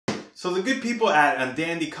So the good people at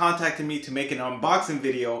Undandy contacted me to make an unboxing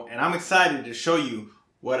video, and I'm excited to show you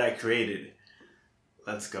what I created.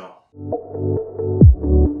 Let's go.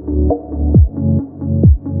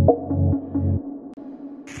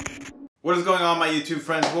 What is going on, my YouTube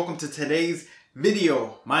friends? Welcome to today's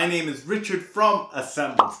video. My name is Richard from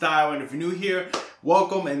Assembled Style, and if you're new here,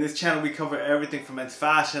 welcome. In this channel we cover everything from men's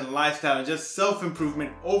fashion, lifestyle, and just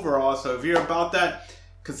self-improvement overall. So if you're about that,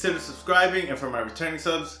 consider subscribing. And for my returning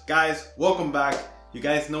subs, guys, welcome back. You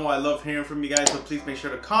guys know I love hearing from you guys, so please make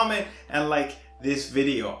sure to comment and like this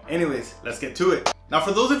video. Anyways, let's get to it. Now,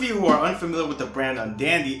 for those of you who are unfamiliar with the brand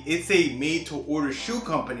Undandy, it's a made-to-order shoe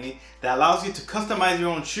company that allows you to customize your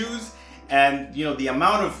own shoes. And you know, the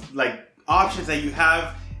amount of options that you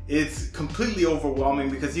have, it's completely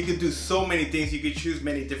overwhelming because you could do so many things. You could choose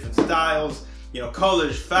many different styles, you know,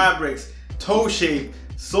 colors, fabrics, toe shape,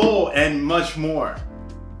 sole, and much more.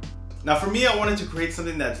 Now for me, I wanted to create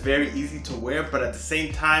something that's very easy to wear, but at the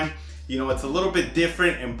same time, you know, it's a little bit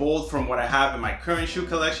different and bold from what I have in my current shoe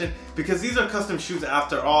collection, because these are custom shoes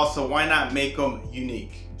after all, so why not make them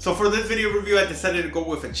unique? So for this video review, I decided to go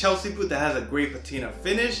with a Chelsea boot that has a gray patina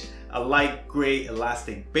finish, a light gray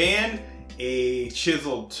elastic band, a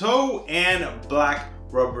chiseled toe, and black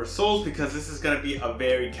rubber soles, because this is going to be a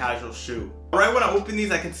very casual shoe. Right when I open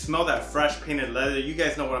these, I can smell that fresh painted leather. You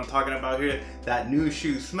guys know what I'm talking about here, that new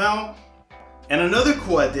shoe smell. And another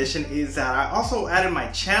cool addition is that I also added my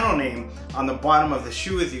channel name on the bottom of the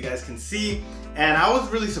shoe, as you guys can see. And I was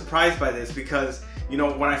really surprised by this because, you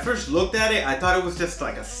know, when I first looked at it, I thought it was just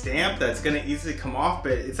like a stamp that's gonna easily come off,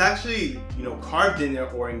 but it's actually, you know, carved in there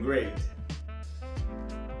or engraved.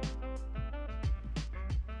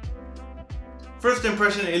 First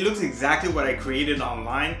impression, it looks exactly what I created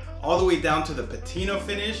online, all the way down to the patina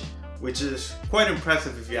finish, which is quite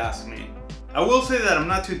impressive if you ask me. I will say that I'm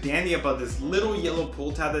not too dandy about this little yellow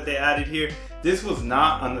pull tab that they added here. This was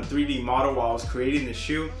not on the 3D model while I was creating the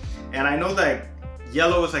shoe, and I know that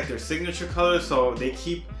yellow is like their signature color, so they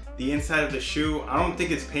keep the inside of the shoe. I don't think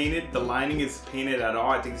it's painted. The lining is painted at all.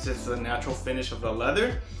 I think it's just the natural finish of the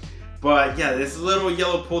leather. But yeah, this little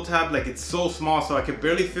yellow pull tab, like, it's so small, so I could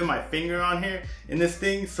barely fit my finger on here in this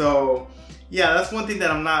thing. So yeah, that's one thing that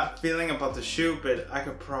I'm not feeling about the shoe, but I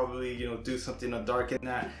could probably, you know, do something to darken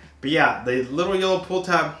that. But yeah, the little yellow pull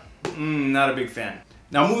tab, not a big fan.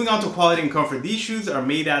 Now moving on to quality and comfort. These shoes are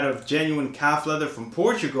made out of genuine calf leather from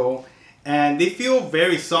Portugal, and they feel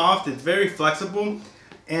very soft. It's very flexible,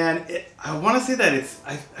 and I want to say that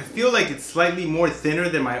I feel like it's slightly more thinner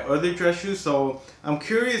than my other dress shoes, so I'm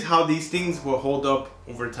curious how these things will hold up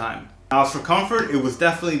over time. Now as for comfort, it was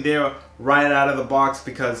definitely there right out of the box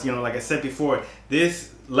because, you know, like I said before,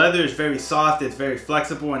 this leather is very soft, it's very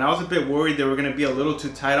flexible, and I was a bit worried they were going to be a little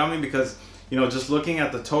too tight on me because, you know, just looking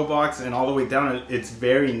at the toe box and all the way down, it's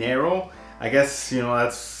very narrow. I guess, you know,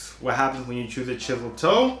 that's what happens when you choose a chiseled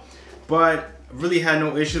toe, but really had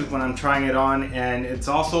no issues when I'm trying it on, and it's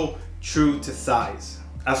also true to size.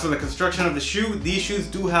 As for the construction of the shoe, these shoes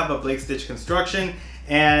do have a Blake stitch construction,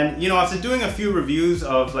 and you know, after doing a few reviews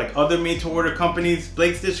of like other made-to-order companies,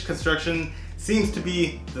 Blake stitch construction seems to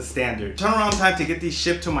be the standard. Turnaround time to get these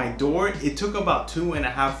shipped to my door, it took about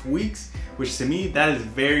 2.5 weeks, which to me, that is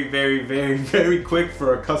very, very, very, very quick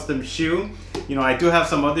for a custom shoe. You know, I do have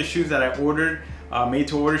some other shoes that I ordered,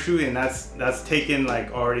 made-to-order shoe, and that's taken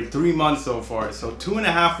like already 3 months so far. So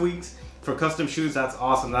 2.5 weeks for custom shoes, that's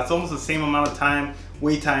awesome. That's almost the same amount of time,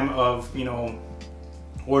 wait time of, you know,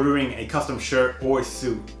 ordering a custom shirt or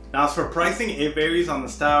suit. Now as for pricing, it varies on the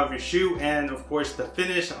style of your shoe and of course the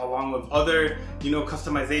finish, along with other, you know,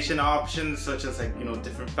 customization options such as, like, you know,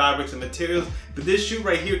 different fabrics and materials. But this shoe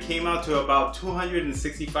right here came out to about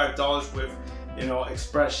 $265 with, you know,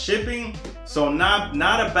 express shipping, so not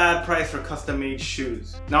a bad price for custom made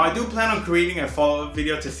shoes. Now I do plan on creating a follow-up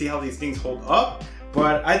video to see how these things hold up,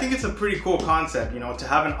 but I think it's a pretty cool concept, you know, to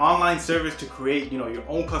have an online service to create, you know, your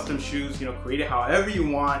own custom shoes, you know, create it however you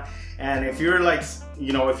want. And if you're like,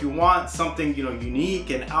 you know, if you want something, you know, unique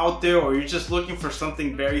and out there, or you're just looking for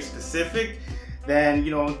something very specific, then,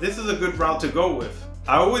 you know, this is a good route to go with.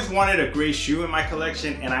 I always wanted a gray shoe in my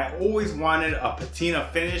collection, and I always wanted a patina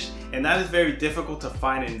finish, and that is very difficult to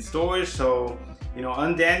find in stores. So, you know,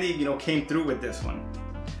 Undandy, you know, came through with this one.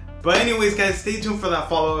 But anyways, guys, stay tuned for that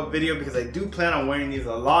follow-up video because I do plan on wearing these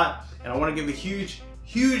a lot, and I want to give a huge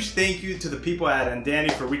thank you to the people at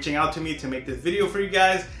Undandy for reaching out to me to make this video for you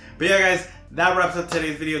guys. But yeah, guys, that wraps up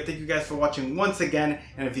today's video. Thank you guys for watching once again,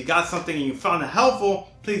 and if you got something and you found it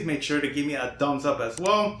helpful, please make sure to give me a thumbs up as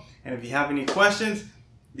well. And if you have any questions,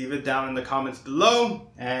 leave it down in the comments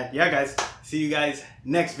below. And yeah, guys, see you guys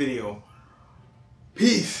next video.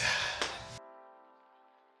 Peace.